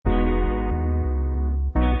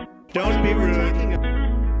Don't be rude.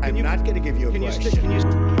 I'm not going to give you a question.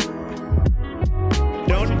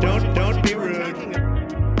 Don't be rude.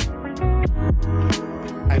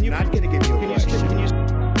 I'm not going to give you a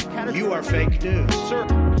question. You are fake news. Sir.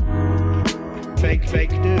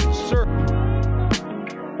 Fake news. Sir.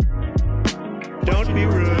 Don't be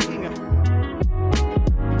rude.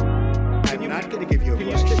 I'm not going to give you a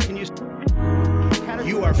question.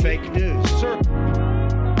 You are fake news. Sir.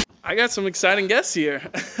 I got some exciting guests here.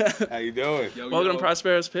 How you doing? Welcome to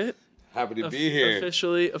Prospero's Pit. Happy to be here.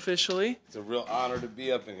 Officially. It's a real honor to be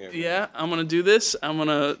up in here. Yeah, I'm going to do this. I'm going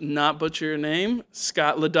to not butcher your name.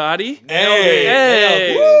 Scott Laudati.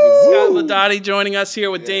 Hey! Scott Laudati joining us here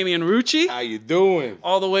with Damian Rucci. How you doing?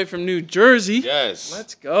 All the way from New Jersey. Yes.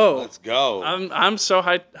 Let's go. Let's go. I'm so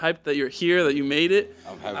hyped that you're here, that you made it.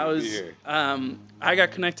 I'm happy to be here. I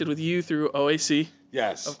got connected with you through OAC.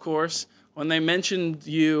 Yes. Of course. When they mentioned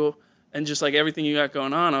you and just like everything you got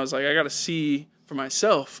going on, I was like, I got to see for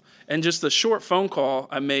myself. And just the short phone call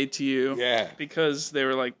I made to you, because they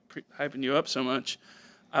were like hyping you up so much,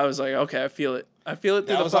 I was like, okay, I feel it. I feel it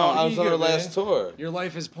through the phone. I was on our last tour. Your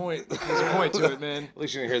life has a point to it, man. At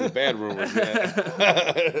least you didn't hear the bad rumors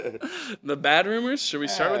yet. The bad rumors? Should we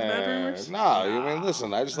start with the bad rumors? No, I mean,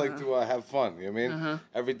 listen, I just like to have fun. You know what I mean?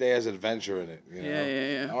 Every day has adventure in it. You know?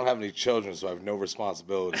 Yeah. I don't have any children, so I have no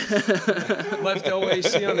responsibilities. Left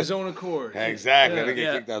OAC on his own accord. Exactly. I didn't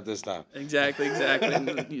get kicked out this time. Exactly.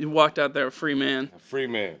 And you walked out there a free man. A free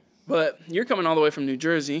man. But you're coming all the way from New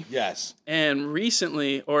Jersey. Yes. And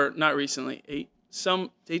recently, or not recently, 8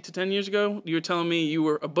 to 10 years ago, you were telling me you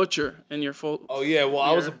were a butcher in your full... Oh, yeah. Well,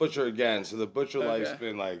 I was a butcher again. So the butcher life's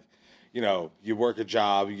been like, you know, you work a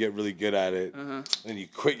job, you get really good at it, then you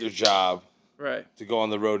quit your job to go on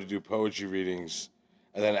the road to do poetry readings.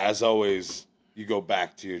 And then, as always, you go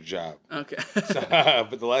back to your job. Okay.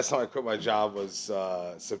 But the last time I quit my job was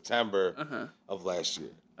September of last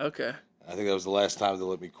year. Okay. I think that was the last time they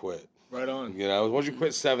let me quit. Right on. You know, once you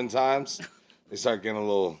quit 7 times, they start getting a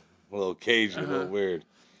little cagey, a little weird.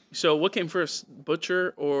 So what came first,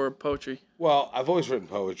 butcher or poetry? Well, I've always written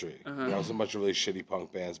poetry. You know, I was in a bunch of really shitty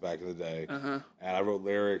punk bands back in the day. And I wrote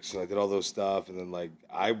lyrics, and I did all those stuff. And then, like,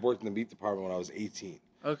 I worked in the meat department when I was 18.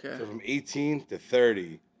 Okay. So from 18 to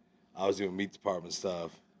 30, I was doing meat department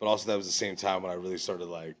stuff. But also that was the same time when I really started,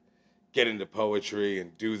 like, get into poetry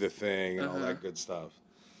and do the thing and all that good stuff.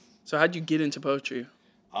 So how'd you get into poetry?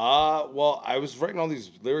 Well, I was writing all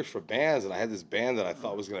these lyrics for bands, and I had this band that I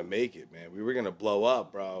thought was going to make it, man. We were going to blow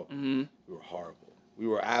up, bro. We were horrible. We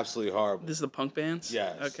were absolutely horrible. This is the punk bands?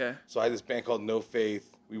 Yes. Okay. So I had this band called No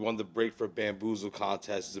Faith. We won the Break for Bamboozle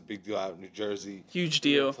contest. It's a big deal out in New Jersey. Huge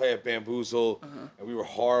deal. We play at Bamboozle, and we were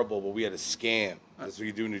horrible, but we had a scam. That's what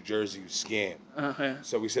you do in New Jersey, you scam.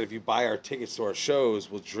 So we said, if you buy our tickets to our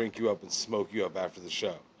shows, we'll drink you up and smoke you up after the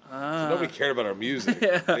show. So nobody cared about our music.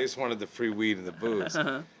 They just wanted the free weed and the booze.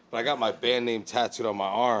 But I got my band name tattooed on my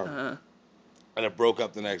arm, and it broke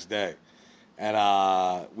up the next day. And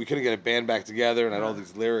we couldn't get a band back together, and I had all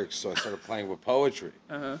these lyrics, so I started playing with poetry.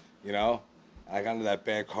 You know? And I got into that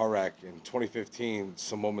bad car wreck. In 2015,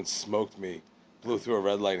 some woman smoked me, blew through a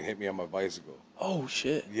red light, and hit me on my bicycle. Oh,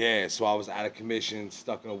 shit. Yeah, so I was out of commission,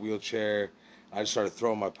 stuck in a wheelchair. I just started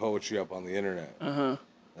throwing my poetry up on the internet.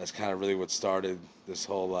 That's kind of really what started this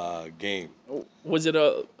whole game. Was it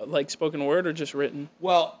like spoken word or just written?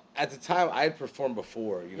 Well, at the time, I had performed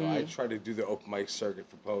before. You know, I tried to do the open mic circuit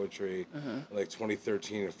for poetry in like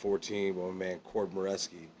 2013 and 14 with my man Cord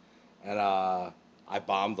Moreski. And I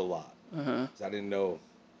bombed a lot. 'Cause I didn't know.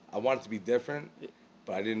 I wanted to be different,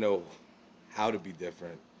 but I didn't know how to be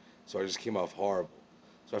different. So I just came off horrible.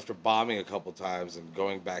 So after bombing a couple times and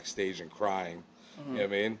going backstage and crying, you know what I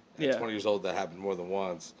mean? At 20 years old, that happened more than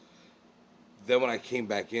once. Then when I came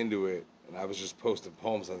back into it, and I was just posting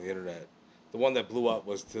poems on the internet, the one that blew up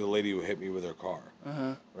was to the lady who hit me with her car,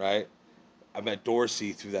 right? I met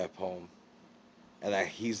Dorsey through that poem, and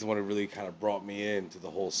he's the one who really kind of brought me into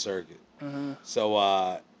the whole circuit.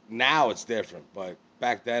 So now it's different, but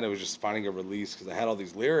back then it was just finding a release because I had all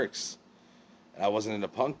these lyrics, and I wasn't in a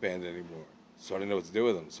punk band anymore, so I didn't know what to do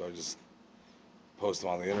with them, so I just post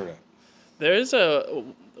them on the internet.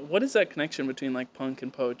 What is that connection between like punk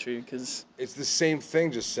and poetry? Because it's the same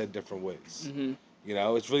thing, just said different ways. You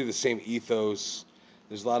know, it's really the same ethos.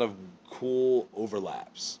 There's a lot of cool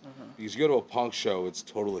overlaps. Because you go to a punk show, it's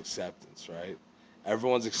total acceptance, right?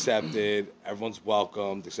 Everyone's accepted, everyone's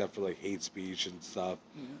welcomed, except for like hate speech and stuff.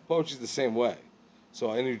 Poetry's the same way.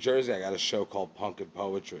 So in New Jersey, I got a show called Punk and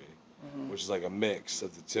Poetry, which is like a mix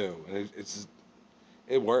of the two, and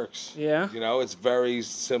it works. Yeah. You know, it's very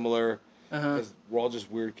similar. Because we're all just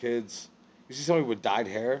weird kids. You see somebody with dyed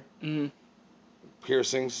hair,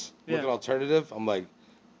 piercings, looking alternative, I'm like,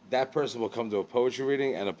 that person will come to a poetry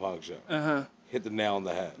reading and a punk show. Hit the nail on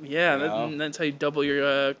the head. Yeah, that's how you double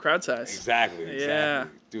your crowd size. Exactly. Yeah.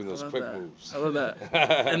 Doing those quick moves. I love that.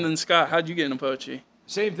 And then Scott, how'd you get into poetry?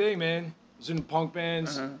 Same thing, man. I was in punk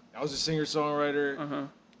bands. I was a singer-songwriter.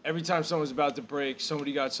 Every time someone was about to break,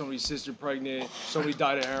 somebody got somebody's sister pregnant, somebody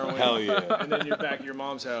died of heroin. Hell yeah. And then you're back at your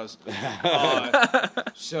mom's house.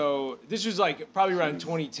 So this was like probably around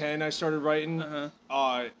 2010 I started writing.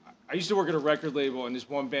 I used to work at a record label, and this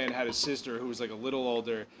one band had a sister who was like a little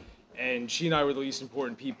older, and she and I were the least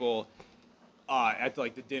important people at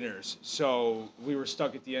like the dinners. So we were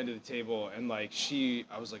stuck at the end of the table, and like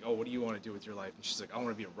I was like, oh, what do you want to do with your life? And she's like, I want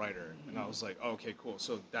to be a writer. And I was like, oh, okay, cool.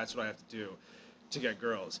 So that's what I have to do to get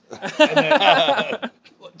girls. And then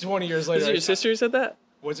 20 years later... Was it your sister who said that?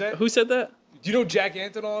 What's that? Who said that? Do you know Jack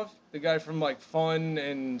Antonoff? The guy from like Fun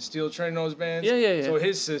and Steel Train and those bands? Yeah. So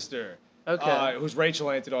his sister... Okay. Who's Rachel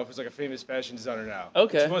Antonoff, who's like a famous fashion designer now.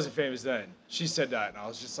 Okay. She wasn't famous then. She said that, and I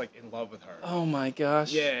was just like in love with her. Oh my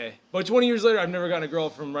gosh. Yeah. But 20 years later, I've never gotten a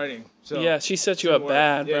girl from writing. So yeah, she set you up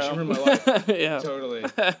bad, bro. Yeah, she ruined my life. Yeah. Totally.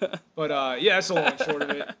 But yeah, that's the long and short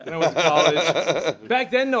of it. Then I went to college.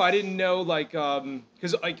 Back then, though, I didn't know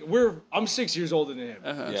because I'm 6 years older than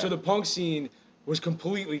him. So the punk scene was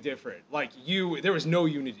completely different. Like there was no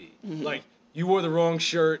unity. Like. You wore the wrong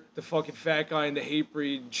shirt. The fucking fat guy in the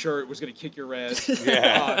Hatebreed shirt was gonna kick your ass.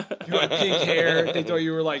 Yeah. You had pink hair. They thought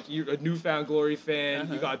you were like a Newfound Glory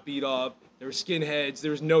fan. You got beat up. There were skinheads.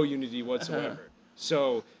 There was no unity whatsoever.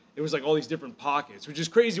 So it was like all these different pockets, which is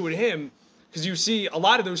crazy with him, because you see a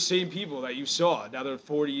lot of those same people that you saw. Now they're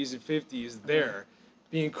 40s and 50s there.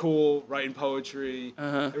 Being cool, writing poetry,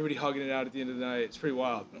 everybody hugging it out at the end of the night. It's pretty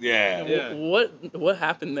wild. Yeah. What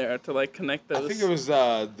happened there to like connect those? I think it was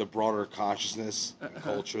the broader consciousness and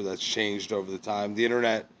culture that's changed over the time. The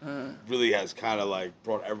internet really has kind of like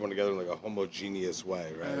brought everyone together in like a homogeneous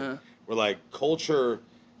way, right? Where like culture,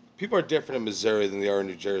 people are different in Missouri than they are in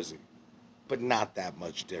New Jersey, but not that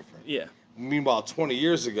much different. Yeah. Meanwhile, 20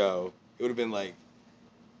 years ago, it would have been like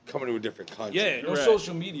coming to a different country. Yeah, no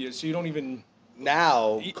social media, so you don't even...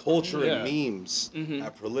 Now, culture and memes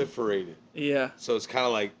have proliferated. Yeah. So it's kind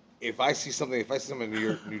of like, if I see something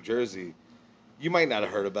in New Jersey, you might not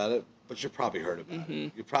have heard about it, but you probably heard about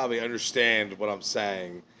it. You probably understand what I'm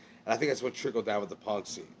saying. And I think that's what trickled down with the punk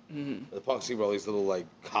scene. The punk scene were all these little, like,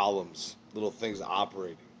 columns, little things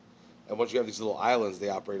operating. And once you have these little islands, they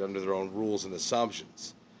operate under their own rules and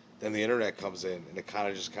assumptions. Then the internet comes in, and it kind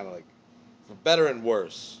of like, for better and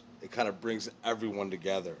worse, it kind of brings everyone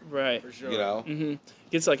together. Right. For sure. You know?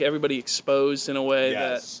 Gets like everybody exposed in a way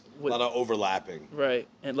that... a lot of overlapping. Right.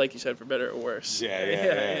 And like you said, for better or worse.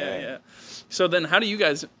 Yeah. So then how do you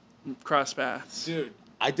guys cross paths? Dude.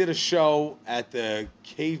 I did a show at the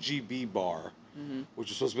KGB bar, which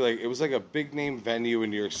was supposed to be like... It was like a big name venue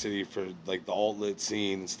in New York City for like the alt-lit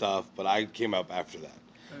scene and stuff, but I came up after that.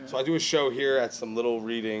 Okay. So I do a show here at some little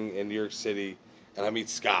reading in New York City, and I meet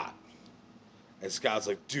Scott. And Scott's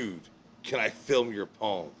like, dude, can I film your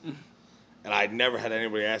poem? And I'd never had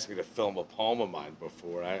anybody ask me to film a poem of mine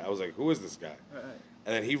before. I was like, who is this guy? Right.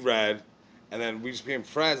 And then he read, and then we just became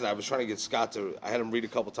friends, and I was trying to get Scott to... I had him read a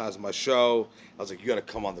couple times on my show. I was like, you got to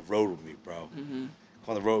come on the road with me, bro. Come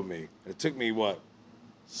on the road with me. And it took me,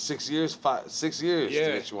 6 years? 6 years to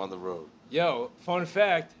get you on the road. Yo, fun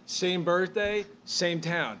fact, same birthday, same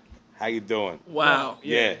town. How you doing? Wow.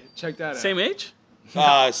 Yeah. Check that out. Same age?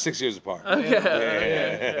 6 years apart. Okay.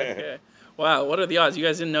 Okay. Wow, what are the odds? You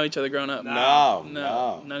guys didn't know each other growing up?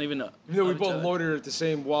 No. Not even know. Even though we both loitered at the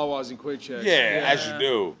same Wawas and Quick Checks. Yeah, as you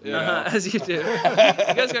do. As you do. You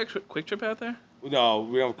guys got Quick Trip out there? No,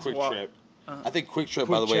 we don't have Quick Trip. I think Quick Trip,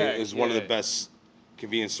 by the way, is one of the best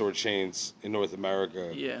convenience store chains in North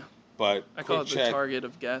America. Yeah. But I call it the Target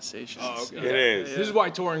of gas stations. Oh, okay. It is. This is why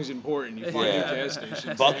touring's important. You find new gas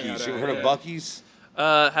stations. Buc-ee's. You ever heard of Buc-ee's?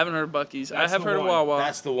 Haven't heard of Buc-ee's. I have heard of Wawa.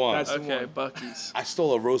 That's the one. Okay, Buc-ee's. I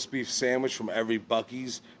stole a roast beef sandwich from every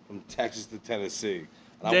Buc-ee's from Texas to Tennessee.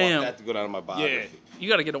 And I want that to go down in my biography. Yeah. You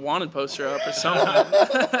got to get a wanted poster up or something.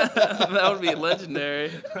 That would be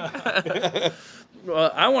legendary.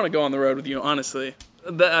 Well, I want to go on the road with you, honestly.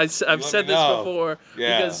 I've said this before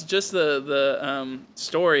because just the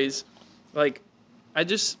stories, like,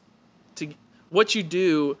 what you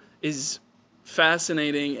do is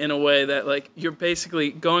fascinating in a way that, like, you're basically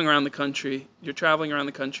going around the country, you're traveling around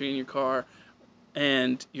the country in your car,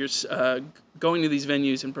 and you're going to these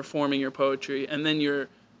venues and performing your poetry, and then you're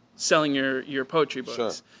selling your poetry books.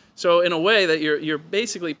 Sure. So in a way that you're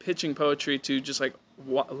basically pitching poetry to just like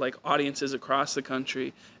like audiences across the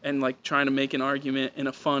country and like trying to make an argument in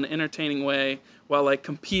a fun, entertaining way while like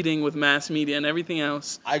competing with mass media and everything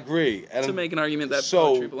else. I agree. And to make an argument that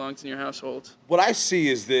poetry belongs in your household. What I see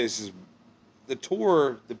is the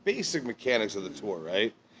tour, the basic mechanics of the tour,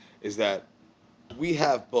 right, is that we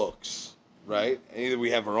have books, right? And either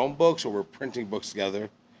we have our own books or we're printing books together,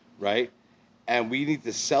 right? And we need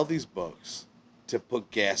to sell these books to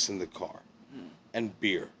put gas in the car and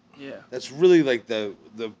beer. Yeah. That's really like the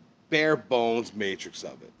bare bones matrix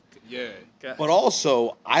of it. Yeah. But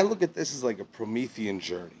also, I look at this as like a Promethean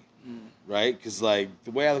journey, right? Because like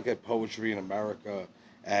the way I look at poetry in America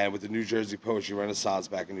and with the New Jersey Poetry Renaissance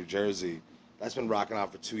back in New Jersey, that's been rocking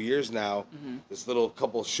out for 2 years now. This little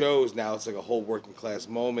couple shows now, it's like a whole working class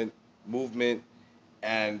movement,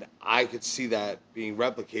 and I could see that being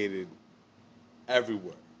replicated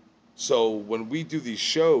everywhere. So when we do these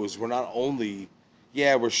shows, we're not only,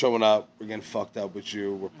 we're showing up, we're getting fucked up with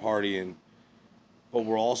you, we're partying, but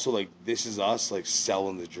we're also like, this is us like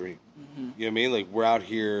selling the dream. You know what I mean? Like we're out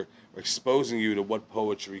here, we're exposing you to what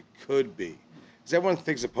poetry could be. Because everyone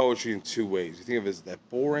thinks of poetry in two ways. You think of it as that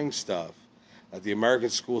boring stuff that the American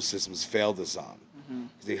school systems failed us on.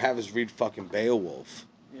 Because they have us read fucking Beowulf,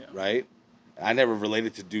 right? I never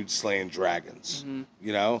related to dudes slaying dragons,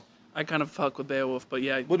 you know? I kind of fuck with Beowulf, but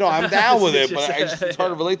yeah. Well, no, I'm down with it, but it's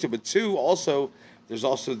hard to relate to. But two, also, there's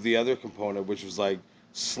also the other component, which was like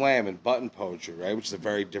slam and button poetry, right? Which is a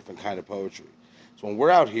very different kind of poetry. So when we're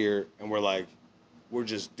out here and we're like, we're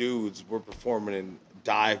just dudes, we're performing in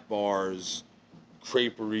dive bars,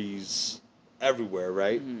 creperies, everywhere,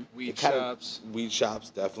 right? Weed shops,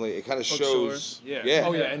 definitely. It kind of shows, Oh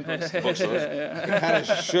yeah, and bookstores. It kind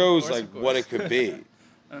of shows like what it could be.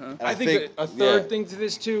 And I think a third thing to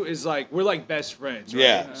this too is like we're like best friends, right?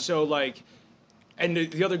 Yeah. So like, and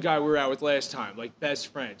the other guy we were out with last time, like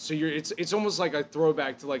best friends. So it's almost like a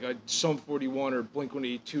throwback to like a Sum 41 or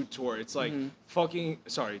Blink-182 tour. It's like fucking.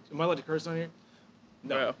 Sorry, am I allowed to curse on here?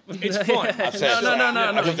 No, it's fun.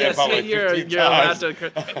 No. You're allowed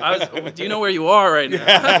to. Do you know where you are right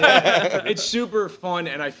now? It's super fun,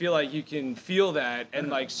 and I feel like you can feel that, and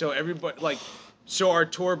like so everybody like. So our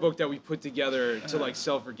tour book that we put together to like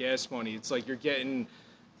sell for gas money, it's like you're getting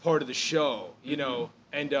part of the show, you know.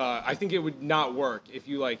 And I think it would not work if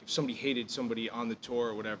if somebody hated somebody on the tour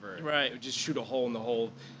or whatever. Right. It would just shoot a hole in the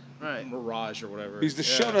whole mirage or whatever. Because the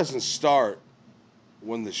show doesn't start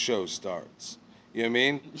when the show starts. You know what I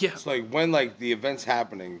mean? Yeah. It's like when like the event's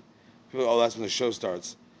happening, people go, oh, that's when the show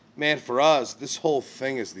starts. Man, for us, this whole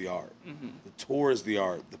thing is the art. The tour is the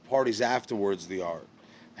art. The parties afterwards, the art.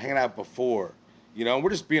 Hanging out before. You know, we're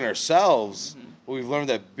just being ourselves, but we've learned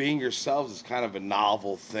that being yourselves is kind of a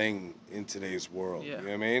novel thing in today's world. Yeah. You know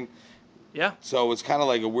what I mean? Yeah. So it's kind of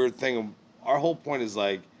like a weird thing. Our whole point is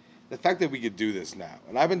like the fact that we could do this now.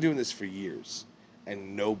 And I've been doing this for years,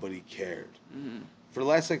 and nobody cared. For the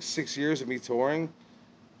last 6 years of me touring,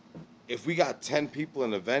 if we got 10 people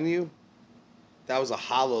in a venue, that was a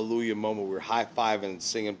hallelujah moment. We were high-fiving and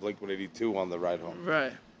singing Blink-182 on the ride home.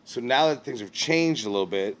 Right. So now that things have changed a little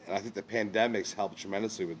bit, and I think the pandemic's helped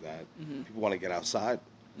tremendously with that, people want to get outside.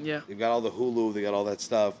 Yeah. They've got all the Hulu, they got all that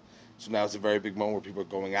stuff. So now it's a very big moment where people are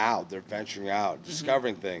going out, they're venturing out,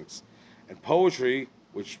 discovering things. And poetry,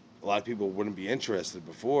 which a lot of people wouldn't be interested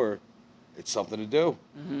before, it's something to do.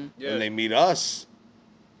 Yeah. And they meet us,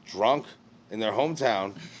 drunk, in their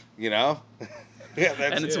hometown, you know?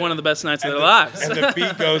 And it's one of the best nights of their lives. And the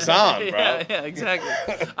beat goes on, bro. Yeah, exactly.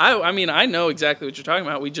 I mean, I know exactly what you're talking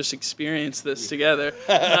about. We just experienced this together.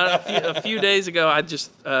 A few days ago,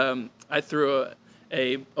 I threw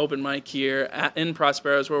a open mic here in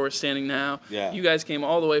Prospero's where we're standing now. Yeah. You guys came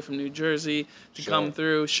all the way from New Jersey to come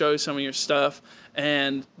through, show some of your stuff.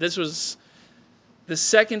 And this was the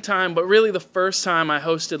second time, but really the first time I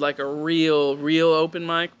hosted like a real open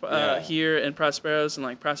mic here in Prospero's. And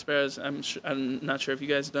like Prospero's, I'm not sure if you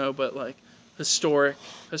guys know, but like historic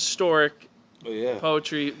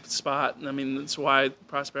poetry spot. I mean, that's why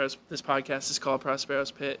Prospero's, this podcast is called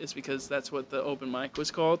Prospero's Pit, is because that's what the open mic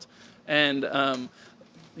was called. And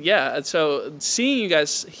so seeing you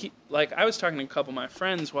guys, like I was talking to a couple of my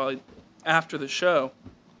friends after the show,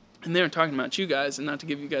 and they were talking about you guys, and not to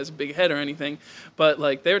give you guys a big head or anything, but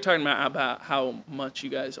like they were talking about how much you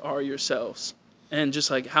guys are yourselves, and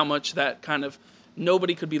just like how much that kind of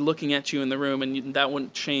nobody could be looking at you in the room, and that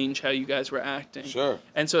wouldn't change how you guys were acting. Sure.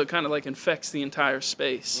 And so it kind of like infects the entire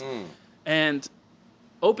space. And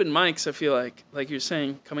open mics, I feel like you're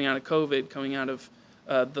saying, coming out of COVID, coming out of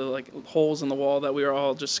the like holes in the wall that we were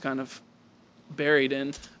all just kind of buried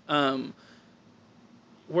in,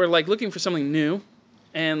 we're like looking for something new.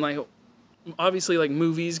 And like obviously like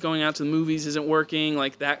movies, going out to the movies isn't working,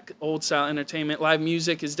 like that old style entertainment. Live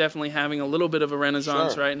music is definitely having a little bit of a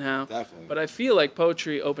renaissance right now. Definitely. But I feel like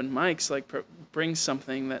poetry open mics like brings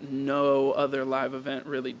something that no other live event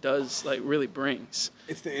really does, like really brings.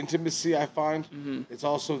 It's the intimacy I find. Mm-hmm. It's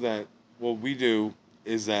also that what we do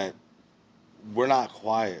is that we're not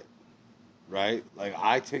quiet, right? Like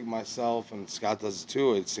I take myself, and Scott does it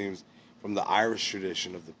too, it seems, from the Irish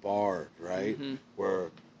tradition of the bard, right? Mm-hmm.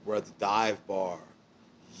 Where we're at the dive bar,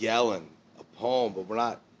 yelling a poem, but we're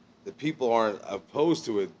not, the people aren't opposed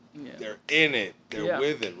to it. Yeah. They're in it. They're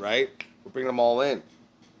with it, right? We're bringing them all in.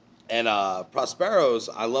 And Prospero's,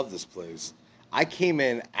 I love this place. I came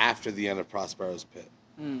in after the end of Prospero's pit,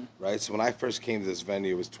 right? So when I first came to this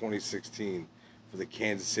venue, it was 2016 for the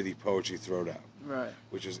Kansas City Poetry Throwdown, right?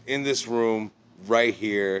 Which was in this room right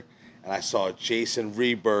here. And I saw Jason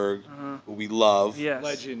Rieberg, who we love. Yes.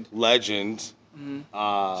 Legend.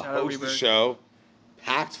 Host the show.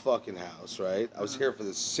 Packed fucking house, right? I was here for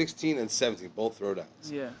the 16 and 17, both throwdowns.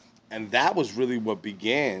 Yeah. And that was really what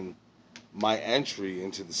began my entry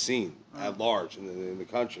into the scene at large in the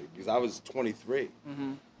country. Because I was 23.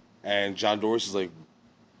 Mm-hmm. And John Dorsey's like,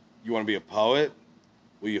 you want to be a poet?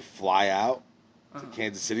 Will you fly out to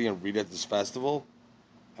Kansas City and read at this festival?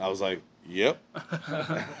 And I was like, yep.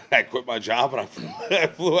 I quit my job and I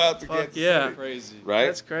flew out to Kansas City. Yeah. Crazy. Right?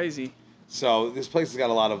 That's crazy. So this place has got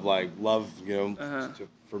a lot of like love,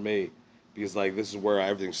 for me, because like this is where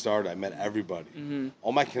everything started. I met everybody. Mm-hmm.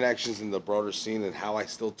 All my connections in the broader scene and how I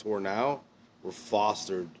still tour now were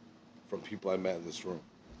fostered from people I met in this room.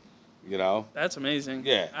 You know? That's amazing.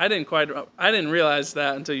 Yeah. I didn't realize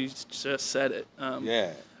that until you just said it.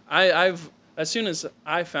 Yeah. I've as soon as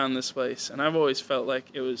I found this place, and I've always felt like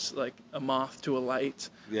it was like a moth to a light,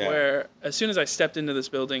 where as soon as I stepped into this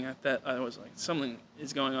building, I was like, something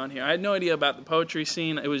is going on here. I had no idea about the poetry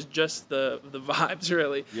scene. It was just the vibes,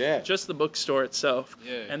 really. Yeah. Just the bookstore itself.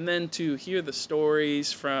 Yeah. And then to hear the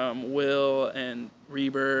stories from Will and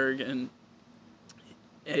Rieberg, and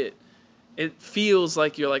it feels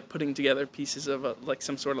like you're like putting together pieces of like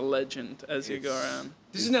some sort of legend as you go around.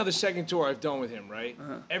 This is now the second tour I've done with him, right?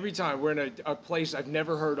 Every time we're in a place I've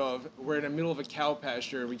never heard of, we're in the middle of a cow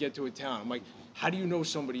pasture, and we get to a town. I'm like, how do you know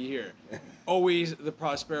somebody here? Always the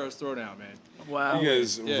Prospero's Throwdown, man. Wow.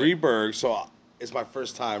 Because Rieberg, so it's my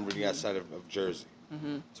first time reading outside of Jersey.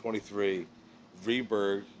 23.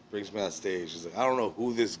 Rieberg brings me on stage. He's like, I don't know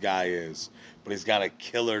who this guy is, but he's got a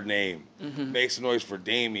killer name. Makes a noise for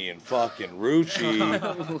Damian fucking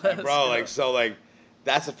Rucci. And bro, like, so, like,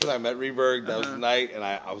 that's the first time I met Rieberg. That was the night, and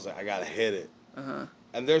I was like, I gotta hit it.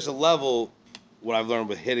 And there's a level, what I've learned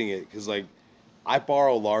with hitting it, because, like, I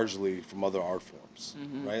borrow largely from other art forms,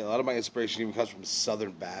 right? A lot of my inspiration even comes from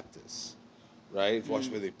Southern Baptists, right? If you watch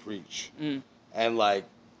the way they preach. And, like,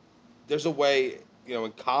 there's a way,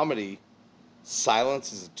 in comedy,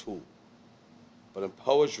 silence is a tool. But in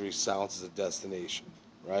poetry, silence is a destination,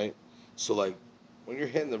 right? So, like, when you're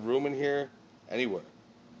hitting the room in here, anywhere,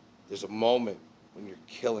 there's a moment when you're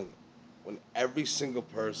killing it. When every single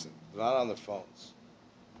person, they're not on their phones,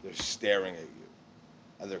 they're staring at you,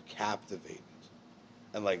 and they're captivated.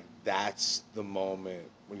 And, like, that's the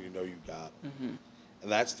moment when you know you got it.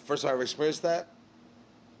 And that's the first time I ever experienced that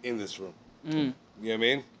in this room. You know what I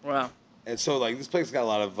mean? Wow. And so, like, this place got a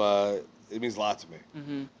lot of, it means a lot to me.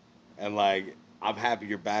 And, like, I'm happy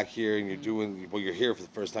you're back here and you're doing, you're here for the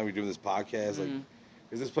first time, you're doing this podcast. Like,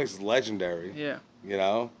 because this place is legendary. Yeah.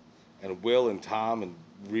 And Will and Tom and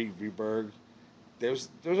Rieberg.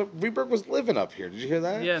 Rieberg was living up here. Did you hear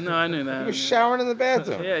that? Yeah, no, I knew that. He was showering in the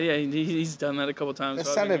bathroom. yeah, he's done that a couple times. That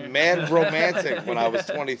sounded mad romantic when I was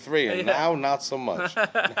 23, and now not so much. Hey,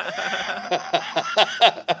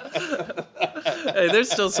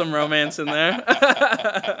 there's still some romance in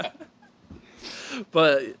there.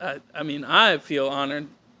 But, I feel honored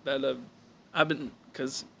that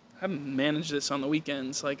because I haven't managed this on the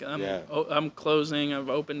weekends. Like, I'm closing, I've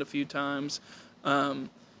opened a few times.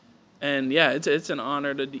 And yeah, it's an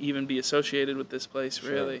honor to even be associated with this place,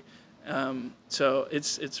 really. So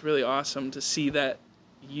it's really awesome to see that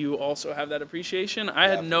you also have that appreciation. I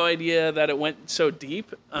had no idea that it went so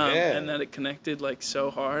deep and that it connected like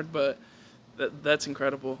so hard, but that's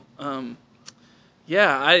incredible.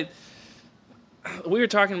 We were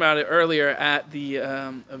talking about it earlier at the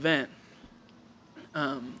event,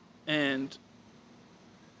 and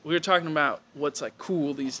we were talking about what's like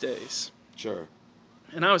cool these days. Sure.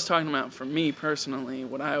 And I was talking about, for me personally,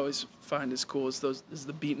 what I always find is cool is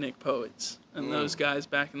the beatnik poets and those guys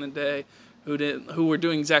back in the day who were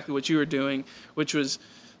doing exactly what you were doing, which was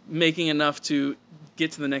making enough to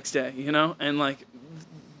get to the next day, and like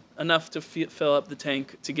enough to fill up the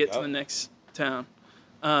tank to get to the next town.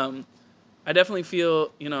 I definitely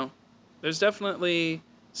feel, there's definitely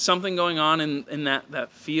something going on in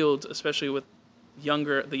that field, especially with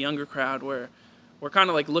the younger crowd, where we're kind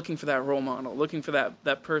of like looking for that role model, looking for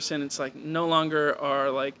that person. It's like no longer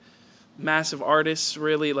are like massive artists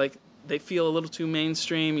really, like they feel a little too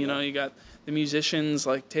mainstream. You got the musicians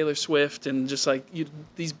like Taylor Swift and just like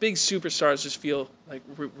these big superstars just feel like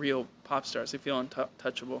real pop stars. They feel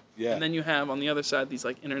untouchable. Yeah. And then you have on the other side these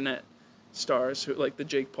like internet stars who like the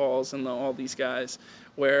Jake Pauls and all these guys,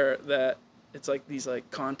 where that it's like these like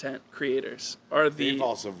content creators are they've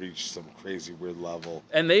also reached some crazy weird level,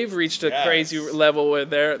 and they've reached a crazy level where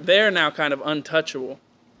they're now kind of untouchable.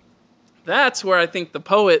 That's where I think the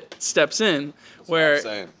poet steps in. That's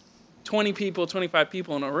where 20 people, 25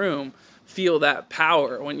 people in a room feel that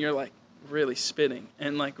power when you're like really spitting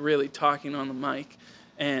and like really talking on the mic.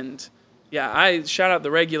 And yeah, I shout out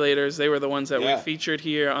the Regulators. They were the ones that we featured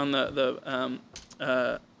here on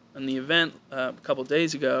the event a couple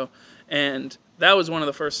days ago. And that was one of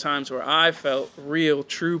the first times where I felt real,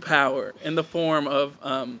 true power in the form of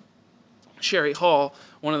Sherry Hall,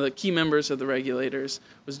 one of the key members of the Regulators,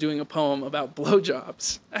 was doing a poem about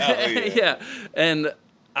blowjobs. Oh, yeah. And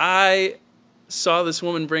I saw this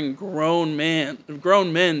woman bring grown men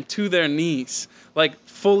to their knees, like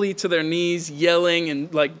fully to their knees, yelling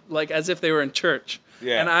and like as if they were in church.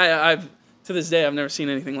 Yeah. And I've to this day I've never seen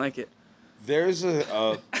anything like it. There's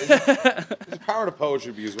a power to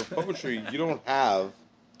poetry, because with poetry you don't have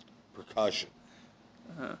percussion,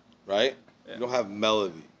 right? Yeah. You don't have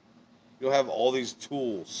melody. You don't have all these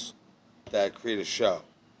tools that create a show.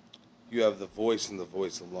 You have the voice and the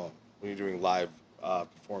voice alone when you're doing live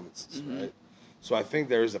performances, right? So I think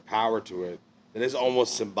there is a power to it that is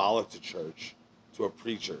almost symbolic to church, to a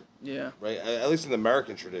preacher. Yeah. Right? At least in the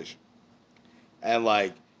American tradition. And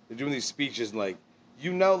like they're doing these speeches and like,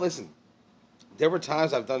 listen, there were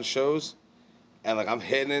times I've done shows and like I'm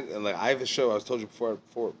hitting it and like I have a show I was told you before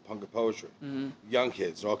Punk of Poetry. Mm-hmm. Young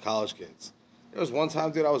kids, they're all college kids. There was one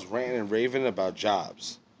time, dude, I was ranting and raving about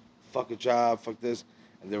jobs. Fuck a job, fuck this.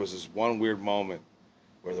 And there was this one weird moment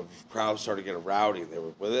where the crowd started getting rowdy and they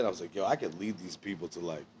were with it. I was like, I could lead these people to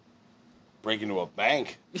like break into a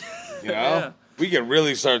bank. Yeah. We could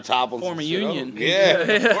really start toppling form a union.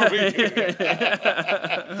 Yeah. Form a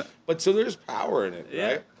union. But so there's power in it,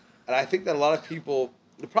 right? And I think that a lot of people,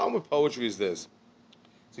 the problem with poetry is this.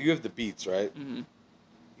 So you have the beats, right? Mm-hmm.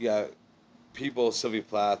 Yeah, people, Sylvia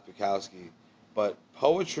Plath, Bukowski. But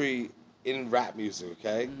poetry in rap music,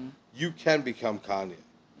 okay? Mm-hmm. You can become Kanye.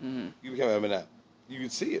 Mm-hmm. You become Eminem. You can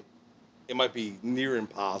see it. It might be near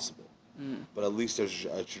impossible, but at least there's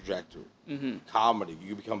a trajectory. Mm-hmm. Comedy, you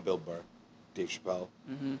can become Bill Burr, Dave Chappelle.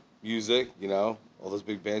 Mm-hmm. Music, all those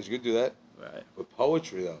big bands, you could do that. Right. But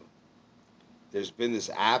poetry, though, there's been this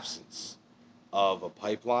absence of a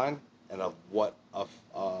pipeline and of what a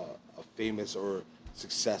famous or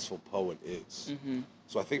successful poet is. Mm-hmm.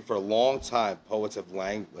 So I think for a long time, poets have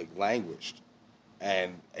languished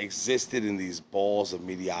and existed in these balls of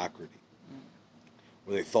mediocrity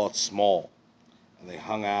where they thought small and they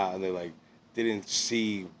hung out and they like didn't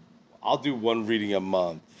see, I'll do one reading a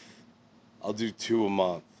month. I'll do 2 a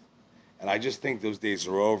month. And I just think those days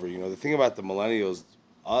are over. The thing about the millennials,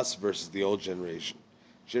 us versus the old generation.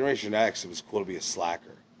 Generation X, it was cool to be a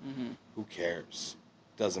slacker. Mm-hmm. Who cares?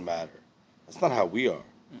 Doesn't matter. That's not how we are.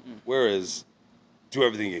 Mm-mm. Whereas, do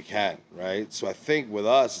everything you can, right? So I think with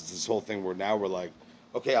us, it's this whole thing where now we're like,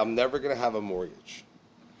 okay, I'm never going to have a mortgage,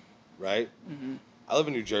 right? Mm-hmm. I live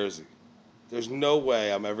in New Jersey. There's no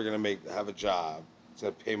way I'm ever going to have a job that's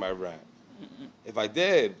going to pay my rent. Mm-mm. If I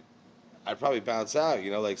did, I'd probably bounce out.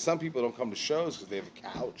 Like some people don't come to shows because they have a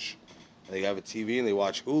couch. And they have a TV and they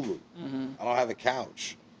watch Hulu. Mm-hmm. I don't have a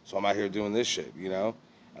couch. So I'm out here doing this shit, And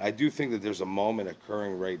I do think that there's a moment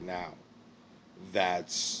occurring right now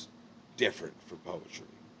that's different for poetry.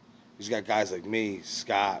 He's got guys like me,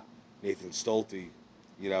 Scott, Nathan Stolte,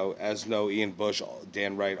 Esno, Ian Bush,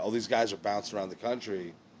 Dan Wright. All these guys are bouncing around the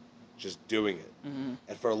country just doing it. Mm-hmm.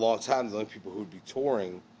 And for a long time, the only people who would be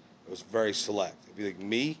touring, it was very select. It'd be like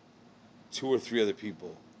me, 2 or 3 other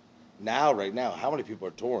people. Right now, how many people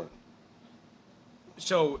are touring?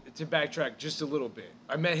 So, to backtrack just a little bit,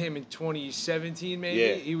 I met him in 2017, maybe.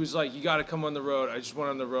 Yeah. He was like, you got to come on the road. I just went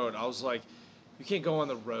on the road. I was like, you can't go on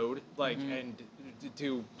the road, and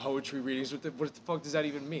do poetry readings. What the fuck does that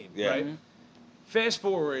even mean, right? Mm-hmm. Fast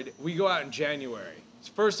forward, we go out in January. It's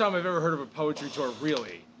the first time I've ever heard of a poetry tour,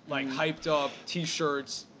 really. Hyped up,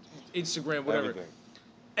 T-shirts, Instagram, whatever. Everything.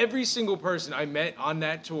 Every single person I met on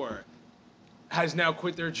that tour has now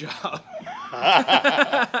quit their job,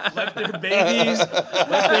 left their babies,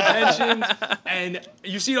 left their pensions, and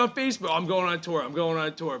you see it on Facebook. I'm going on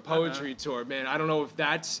tour, poetry tour. Man, I don't know if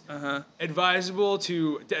that's advisable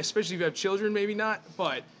to, especially if you have children, maybe not,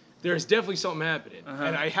 but there's definitely something happening.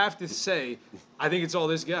 And I have to say, I think it's all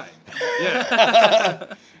this guy.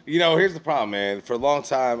 Yeah. Here's the problem, man. For a long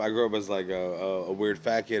time, I grew up as like a weird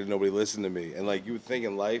fat kid and nobody listened to me. And like you would think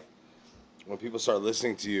in life, when people start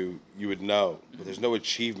listening to you, you would know. But there's no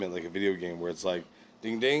achievement like a video game where it's like,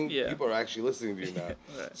 ding, ding, people are actually listening to you now.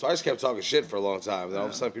 Right. So I just kept talking shit for a long time. And then all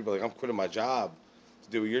of a sudden people are like, I'm quitting my job to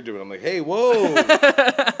do what you're doing. I'm like, hey, whoa,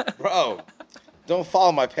 bro, don't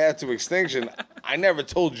follow my path to extinction. I never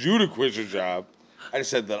told you to quit your job. I just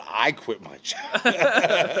said that I quit my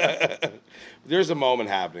job. There's a moment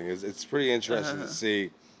happening. It's pretty interesting to see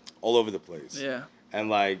all over the place. Yeah. And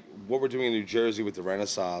like what we're doing in New Jersey with the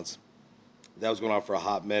Renaissance, that was going on for a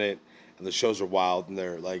hot minute, and the shows are wild, and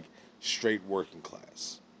they're like straight working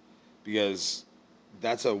class, because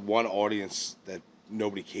that's a one audience that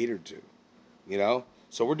nobody catered to,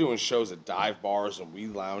 So we're doing shows at dive bars and weed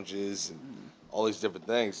lounges and all these different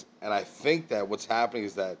things, and I think that what's happening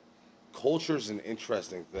is that culture is an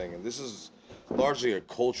interesting thing, and this is largely a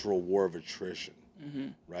cultural war of attrition,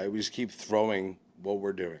 right? We just keep throwing what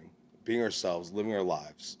we're doing, being ourselves, living our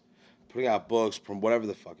lives, putting out books from whatever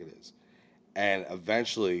the fuck it is. And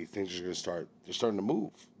eventually, things are going to start. They're starting to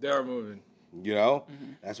move. They are moving.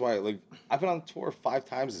 That's why. Like, I've been on tour 5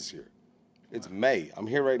 times this year. It's May. I'm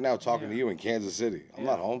here right now talking to you in Kansas City. I'm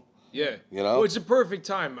not home. Yeah. Well, it's a perfect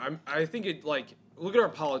time. I think it look at our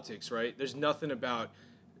politics, right? There's nothing about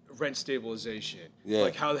rent stabilization. Yeah.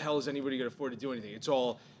 Like, how the hell is anybody going to afford to do anything? It's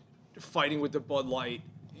all fighting with the Bud Light,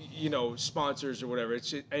 sponsors or whatever.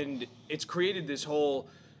 And it's created this whole,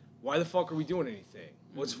 why the fuck are we doing anything?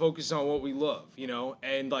 Let's focus on what we love,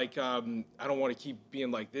 And like, I don't want to keep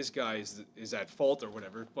being like this guy is at fault or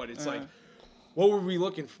whatever, but it's like, what were we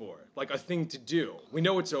looking for? Like a thing to do. We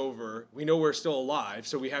know it's over. We know we're still alive,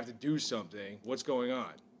 so we have to do something. What's going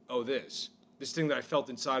on? Oh, this thing that I felt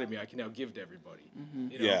inside of me, I can now give to everybody.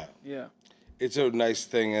 Yeah. It's a nice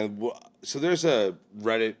thing, and so there's a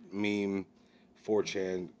Reddit meme,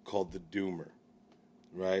 4chan called the Doomer,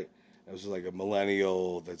 right? It was like a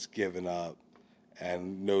millennial that's given up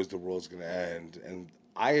and knows the world's going to end. And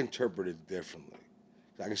I interpret it differently.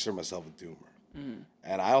 I consider myself a doomer.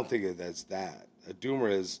 And I don't think that's that. A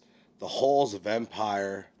doomer is the halls of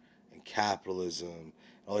empire and capitalism. And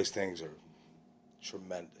all these things are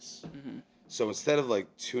tremendous. So instead of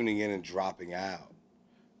like tuning in and dropping out,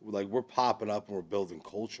 we're popping up and we're building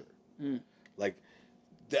culture. Like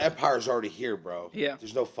the empire's already here, bro. Yeah.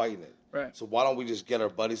 There's no fighting it. Right. So why don't we just get our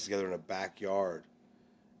buddies together in a backyard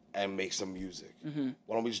and make some music?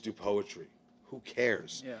 Why don't we just do poetry? Who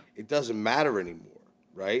cares? Yeah. It doesn't matter anymore,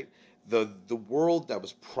 right? The world that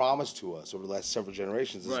was promised to us over the last several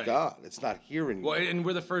generations is gone. It's not here anymore. Well, and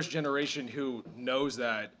we're the first generation who knows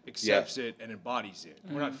that, accepts it, and embodies it.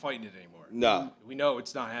 We're not fighting it anymore. No. We know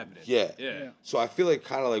it's not happening. Yeah. So I feel like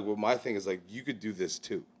kind of like what my thing is like, you could do this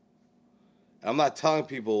too. And I'm not telling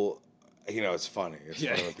people, it's funny. It's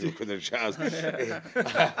funny when people quit their jobs.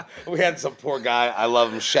 We had some poor guy. I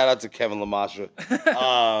love him. Shout out to Kevin Lamastra.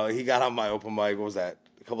 He got on my open mic. What was that?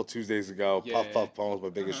 A couple Tuesdays ago. Puff Poems, my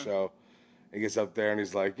biggest show. He gets up there and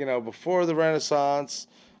he's like, before the Renaissance,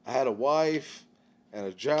 I had a wife and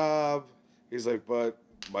a job. He's like, but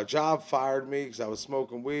my job fired me because I was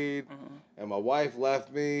smoking weed, and my wife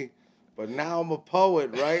left me. But now I'm a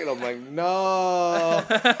poet, right? And I'm like, no.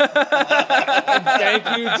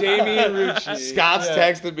 Thank you, Damian Rucci. Scott's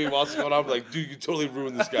texted me while it's going on. I'm like, dude, you totally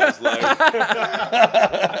ruined this guy's life.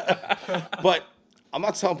 But I'm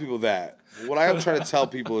not telling people that. What I am trying to tell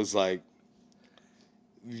people is like,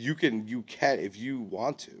 you can, if you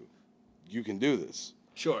want to, you can do this.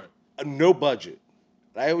 Sure. No budget.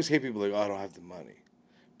 I always hate people like, oh, I don't have the money.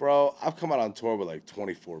 Bro, I've come out on tour with like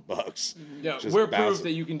 $24. Yeah, we're proof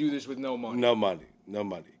that you can do this with no money. No money.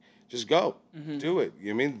 Just go. Do it.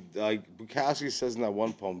 You know what I mean? Like Bukowski says in that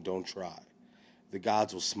one poem, don't try. The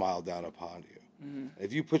gods will smile down upon you.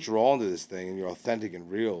 If you put your all into this thing and you're authentic and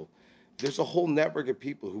real, there's a whole network of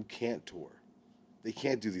people who can't tour. They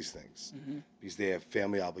can't do these things because they have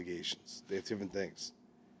family obligations. They have different things.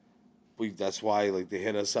 That's why they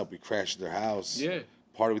hit us up. We crash at their house. Yeah.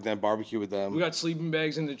 Party with them, barbecue with them. We got sleeping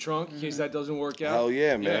bags in the trunk in case that doesn't work out. Hell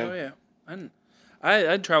yeah, man. Oh yeah.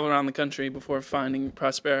 I'd traveled around the country before finding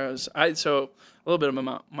Prospero's. So a little bit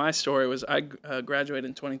about my story was I graduated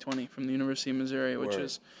in 2020 from the University of Missouri, which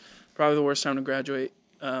is probably the worst time to graduate.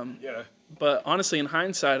 But honestly, in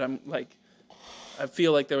hindsight, I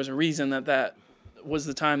feel like there was a reason that was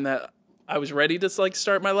the time that I was ready to like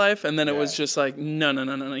start my life, and then it was just like, no,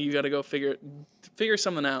 you got to go figure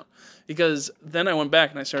something out. Because then I went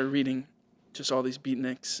back and I started reading just all these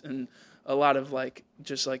beatniks and a lot of like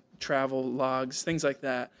just like travel logs, things like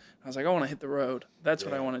that. I was like, I want to hit the road. That's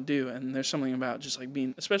what I want to do. And there's something about just like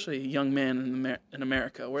being, especially a young man in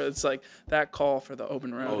America, where it's like that call for the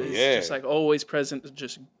open road is just like always present to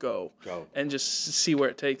just go and just see where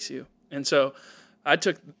it takes you. And so I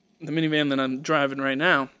took the minivan that I'm driving right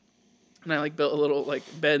now, and I like built a little like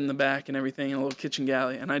bed in the back and everything, and a little kitchen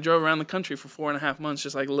galley. And I drove around the country for 4.5 months,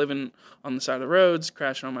 just like living on the side of the roads,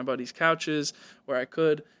 crashing on my buddies' couches where I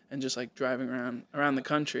could, and just like driving around the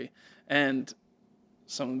country. And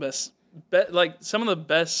some of the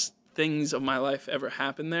best things of my life ever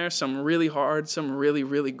happened there. Some really hard, some really,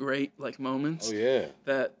 really great like moments. Oh yeah.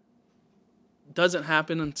 That doesn't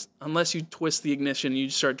happen unless you twist the ignition and you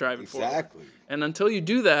start driving forward. Exactly. And until you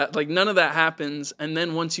do that, like none of that happens. And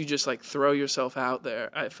then once you just like throw yourself out there,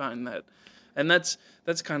 I find that, and that's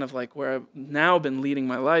kind of like where I've now been leading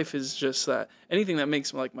my life, is just that anything that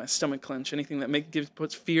makes like my stomach clench, anything that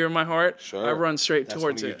puts fear in my heart, I run straight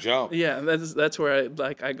towards it. Jump. Yeah, that's where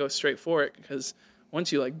I go straight for it, because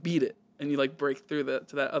once you like beat it and you like break through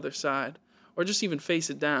to that other side, or just even face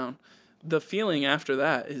it down, the feeling after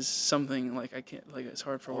that is something like I can't, like it's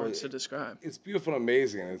hard for words to describe. It's beautiful and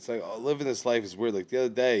amazing. It's like living this life is weird. Like the other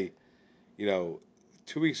day,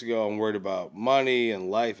 2 weeks ago, I'm worried about money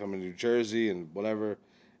and life. I'm in New Jersey and whatever.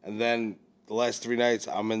 And then the last 3 nights,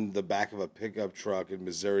 I'm in the back of a pickup truck in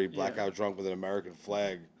Missouri, blackout drunk with an American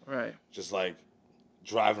flag. Right. Just like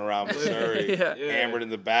driving around Missouri, hammered in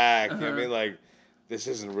the back. You know what I mean? Like, this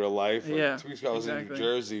isn't real life. Like, 2 weeks ago, I was in New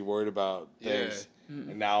Jersey worried about things.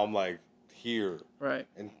 And now I'm like here. Right.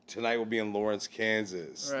 And tonight we'll be in Lawrence,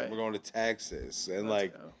 Kansas. Right. And we're going to Texas. And I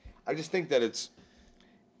just think that it's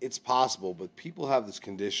possible, but people have this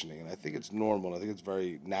conditioning, and I think it's normal. I think it's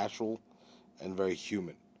very natural and very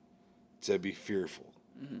human to be fearful,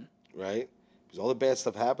 right? Because all the bad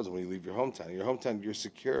stuff happens when you leave your hometown. In your hometown, you're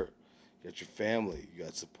secure. You got your family. You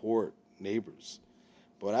got support, neighbors.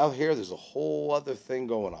 But out here, there's a whole other thing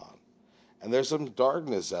going on. And there's some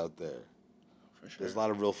darkness out there. For sure. There's a lot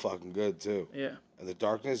of real fucking good, too. Yeah. And the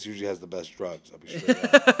darkness usually has the best drugs. I'll be straight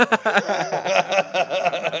up.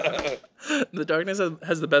 The darkness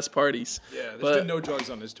has the best parties. Yeah, there's been no drugs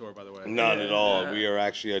on this tour, by the way. None at all. We are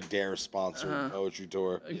actually a Dare sponsored poetry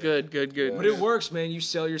tour. Good. But it works, man. You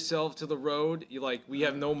sell yourself to the road. You we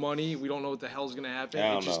have no money. We don't know what the hell's gonna happen.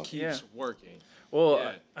 It just keeps working.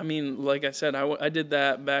 Well, I mean, like I said, I did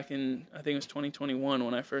that back in, I think it was 2021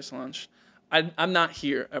 when I first launched. I'm not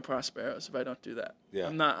here at Prospero's if I don't do that. Yeah.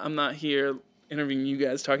 I'm not here interviewing you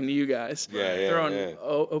guys, talking to you guys. Throwing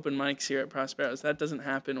open mics here at Prospero's. That doesn't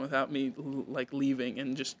happen without me like leaving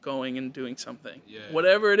and just going and doing something. Yeah.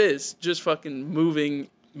 Whatever it is, just fucking moving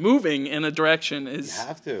in a direction is. You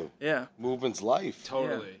have to. Yeah. Movement's life.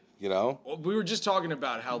 Totally. Yeah. We were just talking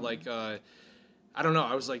about how I don't know.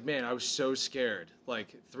 I was like, man, I was so scared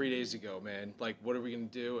 3 days ago, man. Like, what are we going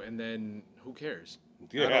to do? And then who cares?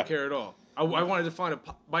 Yeah. I don't care at all. I wanted to find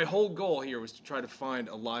my whole goal here was to try to find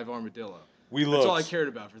a live armadillo. That's all I cared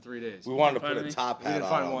about for 3 days. We wanted to put a top hat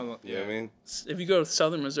on. One. You know what I mean? If you go to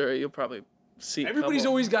southern Missouri, you'll probably see. Everybody's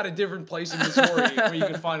always got a different place in Missouri where you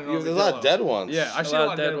can find an armadillo. There's a lot of dead ones. Yeah, I've seen a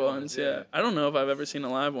lot of dead ones. Yeah. I don't know if I've ever seen a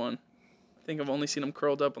live one. I think I've only seen them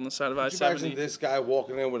curled up on the side of I-70. Imagine this guy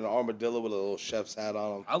walking in with an armadillo with a little chef's hat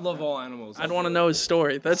on him. I love all animals. I'd want to know his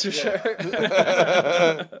story. That's for sure.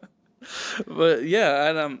 But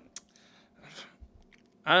yeah,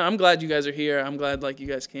 I'm glad you guys are here. I'm glad you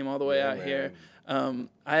guys came all the way out here.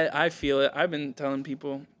 I feel it. I've been telling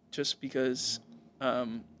people just because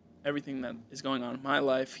everything that is going on in my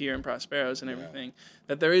life here in Prospero's and everything,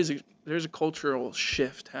 that there's a cultural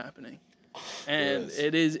shift happening. And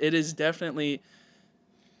it is definitely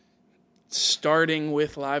starting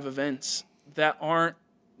with live events that aren't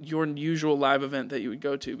your usual live event that you would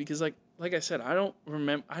go to, because like I said, I don't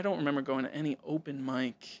remember going to any open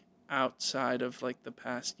mic outside of the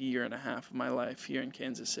past year and a half of my life here in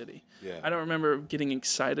Kansas City. Yeah. I don't remember getting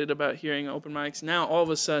excited about hearing open mics. Now all of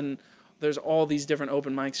a sudden there's all these different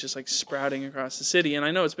open mics just sprouting across the city, and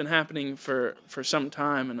I know it's been happening for some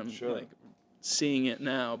time, and I'm seeing it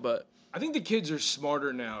now, but I think the kids are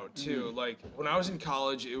smarter now too. Mm-hmm. When I was in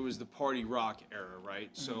college, it was the party rock era,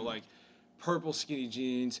 right? Mm-hmm. So purple skinny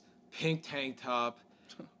jeans, pink tank top,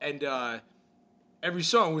 and every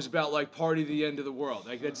song was about party to the end of the world.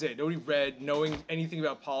 That's it. Nobody read. Knowing anything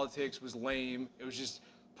about politics was lame. It was just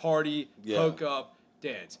party, hook up,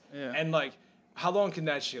 dance. Yeah. And how long can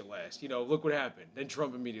that shit last? Look what happened. Then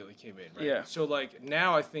Trump immediately came in, right? Yeah. So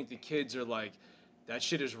now I think the kids are that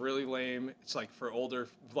shit is really lame. It's like for older,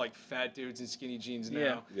 like fat dudes in skinny jeans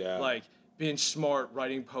now. Yeah. Like being smart,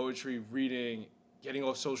 writing poetry, reading, getting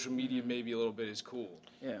off social media maybe a little bit is cool.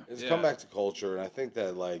 Yeah. It's come back to culture, and I think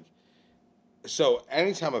that like, so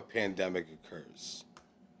anytime a pandemic occurs,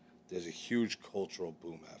 there's a huge cultural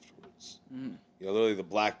boom afterwards. You know, literally the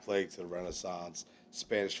Black Plague to the Renaissance,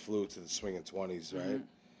 Spanish flu to the swinging 20s, right?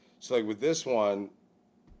 So like with this one,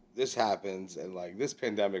 this happens, and like this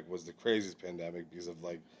pandemic was the craziest pandemic because of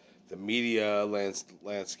like the media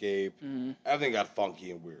landscape. Everything got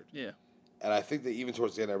funky and weird. Yeah. And I think that even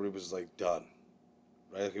towards the end, everybody was like done,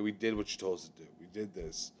 right? Okay, we did what you told us to do. We did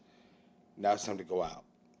this. Now it's time to go out.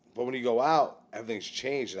 But when you go out, everything's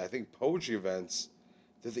changed, and I think poetry events,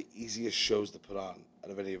 they're the easiest shows to put on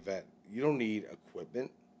out of any event. You don't need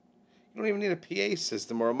equipment. You don't even need a PA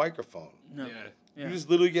system or a microphone. No. Yeah. You just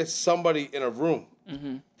literally get somebody in a room.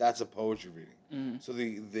 That's a poetry reading. So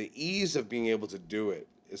the ease of being able to do it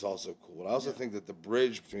is also cool. And I also think that the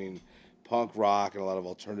bridge between punk rock and a lot of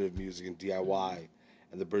alternative music and DIY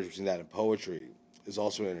and the bridge between that and poetry is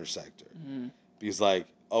also an intersector. Because like,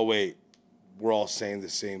 oh wait, we're all saying the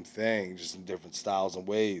same thing, just in different styles and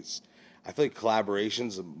ways. I feel like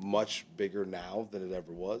collaboration's much bigger now than it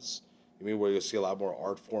ever was. I mean, where you'll see a lot more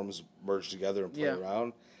art forms merge together and play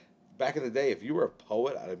around. Back in the day, if you were a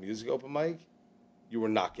poet at a music open mic, you were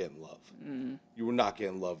not getting love. You were not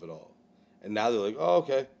getting love at all. And now they're like, oh,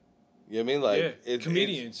 okay. You know what I mean? Like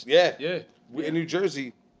comedians. In New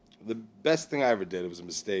Jersey, the best thing I ever did, it was a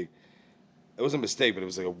mistake. It wasn't a mistake, but it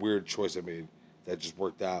was like a weird choice I made that just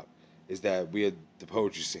worked out, is that we had the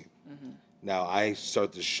poetry scene. Now I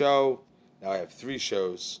start the show. Now I have 3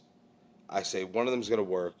 shows. I say one of them's going to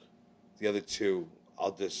work. The other 2,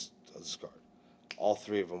 I'll discard. All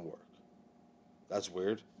 3 of them work. That's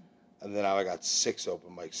weird. And then now I got 6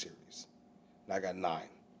 open mic series. And I got 9.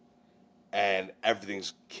 And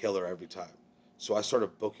everything's killer every time. So I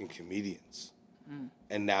started booking comedians.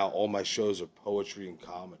 And now all my shows are poetry and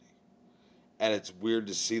comedy. And it's weird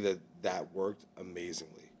to see that worked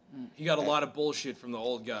amazingly. He got a lot of bullshit from the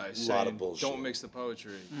old guys saying, don't mix the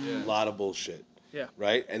poetry. A lot of bullshit. Yeah.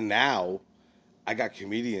 Right? And now I got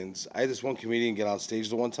comedians. I had this one comedian get on stage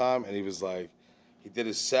the one time, and he was like, he did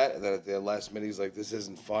his set, and then at the last minute, he's like, this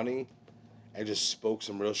isn't funny, and just spoke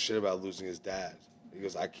some real shit about losing his dad. He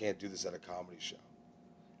goes, I can't do this at a comedy show.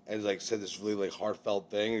 And he like said this really like heartfelt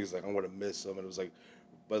thing, and he's like, I'm going to miss him. And it was like,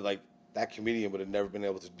 but like that comedian would have never been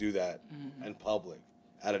able to do that in public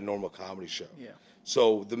at a normal comedy show. Yeah.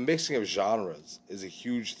 So the mixing of genres is a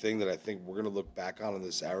huge thing that I think we're going to look back on in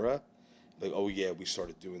this era. Like, oh yeah, we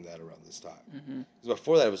started doing that around this time. Because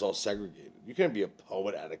before that, it was all segregated. You couldn't be a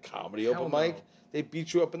poet at a comedy open mic. They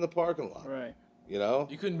beat you up in the parking lot. Right. You know?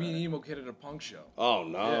 You couldn't be an emo kid at a punk show. Oh,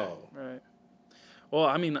 no. Yeah. Right. Well,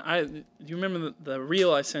 I mean, do you remember the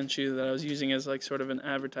reel I sent you that I was using as like sort of an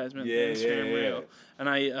advertisement for Instagram reel? And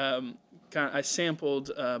I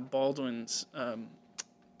sampled Baldwin's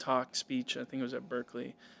talk speech. I think it was at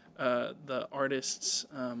Berkeley. The artist's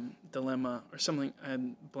dilemma or something.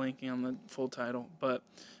 I'm blanking on the full title, but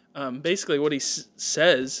basically what he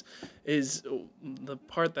says is the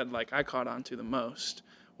part that like I caught on to the most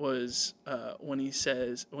was when he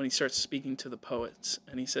starts speaking to the poets,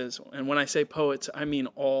 and he says, and when I say poets, I mean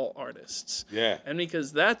all artists. Yeah. And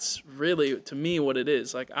because that's really to me what it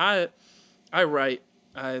is. Like I write,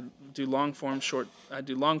 I do long form, I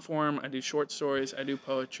do short stories, I do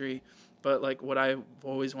poetry. But like what I've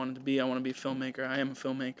always wanted to be, I want to be a filmmaker. I am a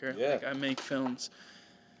filmmaker. Yeah. Like I make films.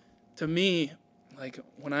 To me, like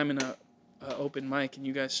when I'm in a open mic and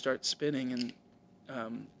you guys start spinning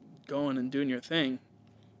and going and doing your thing,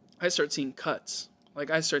 I start seeing cuts.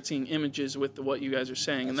 Like I start seeing images with what you guys are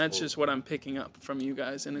saying, and that's cool. Just what I'm picking up from you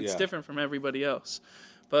guys, and it's different from everybody else.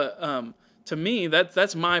 But to me,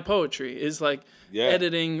 that's my poetry. Is like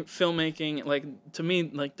editing, filmmaking. Like to me,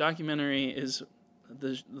 like documentary is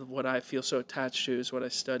what I feel so attached to, is what I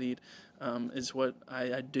studied, is what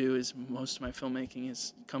I do. Is most of my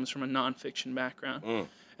filmmaking comes from a nonfiction background,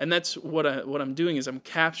 and that's what I'm doing is I'm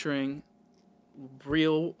capturing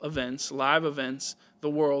real events, live events, the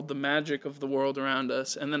world, the magic of the world around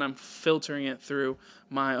us, and then I'm filtering it through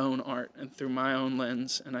my own art and through my own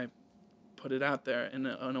lens, and I put it out there in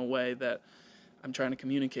a way that I'm trying to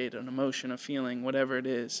communicate an emotion, a feeling, whatever it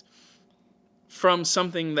is, from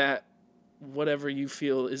something that whatever you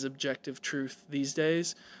feel is objective truth these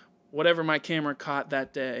days, whatever my camera caught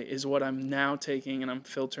that day is what I'm now taking and I'm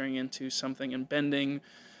filtering into something and bending,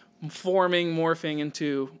 forming, morphing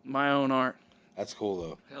into my own art. That's cool,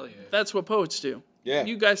 though. Hell yeah. That's what poets do. Yeah.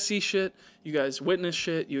 You guys see shit, you guys witness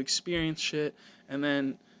shit, you experience shit, and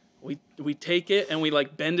then we take it and we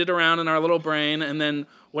like bend it around in our little brain, and then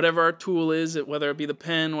whatever our tool is, whether it be the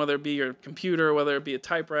pen, whether it be your computer, whether it be a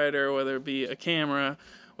typewriter, whether it be a camera,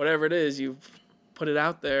 whatever it is, you put it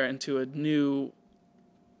out there into a new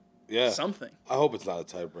something. I hope it's not a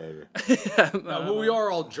typewriter. Well, we are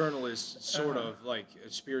all journalists, sort of, like,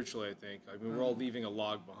 spiritually, I think. I mean, we're all leaving a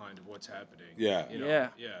log behind of what's happening. Yeah. You know?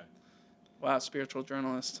 Yeah. Wow, spiritual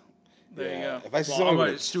journalist. There you go. If I see I'm someone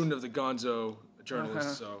a student of the Gonzo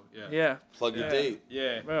journalist, so, yeah. Yeah. plug your date.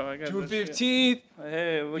 Yeah. Bro, I got June this 15th.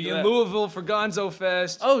 Hey, look Be at in that. Louisville for Gonzo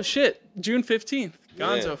Fest. Oh, shit. June 15th.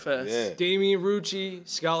 Gonzo Fest. Yeah. Damian Rucci,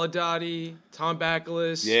 Scott Laudati, Tom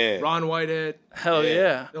Backless, Ron Whitehead. Hell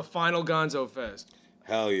yeah. The final Gonzo Fest.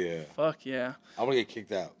 Hell yeah. Fuck yeah. I'm going to get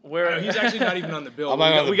kicked out. He's actually not even on the bill. I'm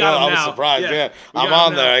not on the we bill. got him I was now. surprised. Yeah. I'm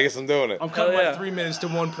on there. I guess I'm doing it. I'm cutting Hell yeah. my 3 minutes to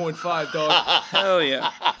 1.5, dog. Hell yeah.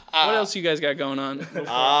 What else you guys got going on?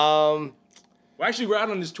 Well, actually, we're out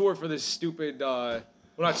on this tour for this stupid. Well,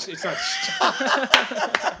 it's not.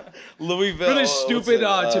 Louisville. For this stupid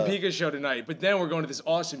Topeka show tonight, but then we're going to this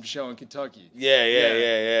awesome show in Kentucky. Yeah.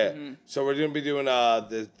 Mm-hmm. So we're going to be doing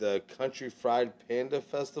the Country Fried Panda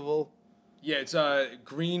Festival. Yeah, it's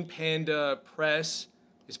Green Panda Press.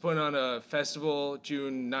 It's putting on a festival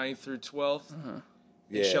June 9th through 12th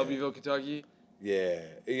in Shelbyville, Kentucky. Yeah.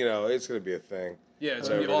 You know, it's going to be a thing. Yeah, it's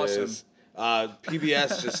going to be awesome.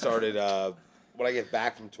 PBS just started, when I get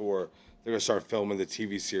back from tour, they're going to start filming the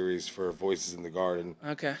TV series for Voices in the Garden.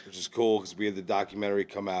 Okay. Which is cool because we had the documentary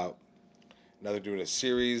come out. Now they're doing a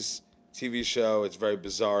series, TV show. It's very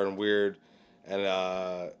bizarre and weird. And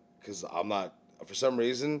because I'm not, for some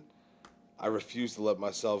reason, I refuse to let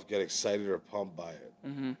myself get excited or pumped by it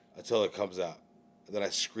until it comes out. And then I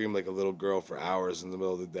scream like a little girl for hours in the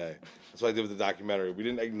middle of the day. That's what I did with the documentary. We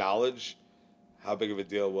didn't acknowledge how big of a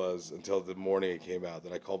deal it was until the morning it came out.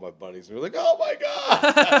 Then I called my buddies and we were like, oh my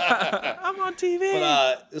God! I'm on TV.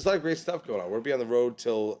 But there's a lot of great stuff going on. We'll be on the road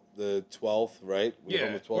till the 12th, right?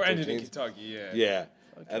 We're ending in Kentucky, Yeah.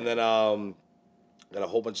 Okay. And then got a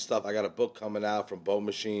whole bunch of stuff. I got a book coming out from Bow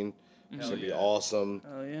Machine. It's going to be awesome.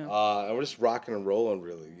 Oh, yeah. And we're just rocking and rolling,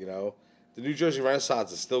 really, you know? The New Jersey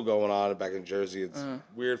Renaissance is still going on back in Jersey. It's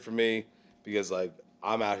weird for me because, like,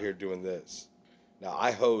 I'm out here doing this. Now,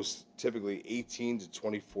 I host typically 18 to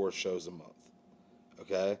 24 shows a month,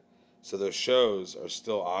 okay? So those shows are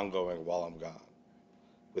still ongoing while I'm gone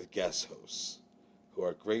with guest hosts who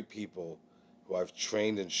are great people who I've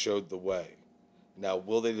trained and showed the way. Now,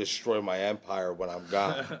 will they destroy my empire when I'm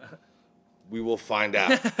gone? We will find out.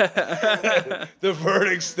 The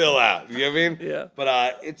verdict's still out. You know what I mean? Yeah.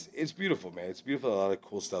 But it's beautiful, man. It's beautiful. A lot of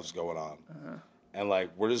cool stuff's going on. And, like,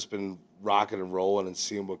 we're just been rocking and rolling and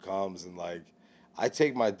seeing what comes. And, like, I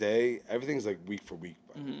take my day. Everything's, like, week for week.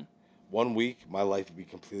 1 week, my life would be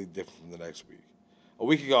completely different from the next week. A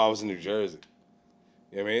week ago, I was in New Jersey.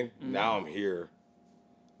 You know what I mean? Now I'm here.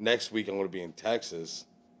 Next week, I'm going to be in Texas.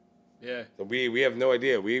 Yeah. So we have no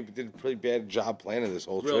idea. We did a pretty bad job planning this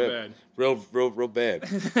whole Real trip. bad. Real bad.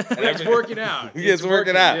 And It's working out. Yeah, it's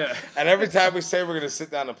working out. Yeah. And every time we say we're going to sit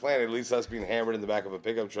down and plan, it leads to us being hammered in the back of a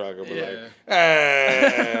pickup truck. And we're like,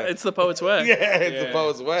 It's the poet's way. yeah, it's the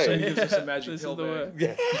poet's way. So he gives us a magic This pill is the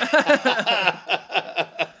bag.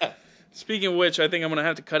 way. Speaking of which, I think I'm going to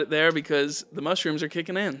have to cut it there because the mushrooms are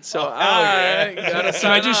kicking in. So I gotta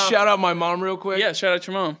Can I just shout out my mom real quick? Yeah, shout out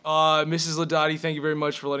your mom. Mrs. Laudati, thank you very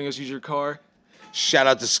much for letting us use your car. Shout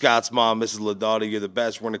out to Scott's mom, Mrs. Laudati. You're the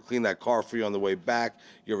best. We're going to clean that car for you on the way back.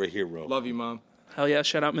 You're a hero. Love you, Mom. Hell yeah,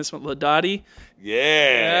 shout out Miss Laudati.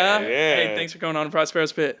 Yeah. Hey, thanks for coming on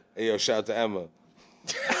Prospero's Pit. Hey, yo, shout out to Emma.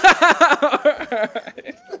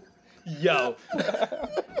 Yo.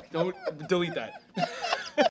 Don't delete that.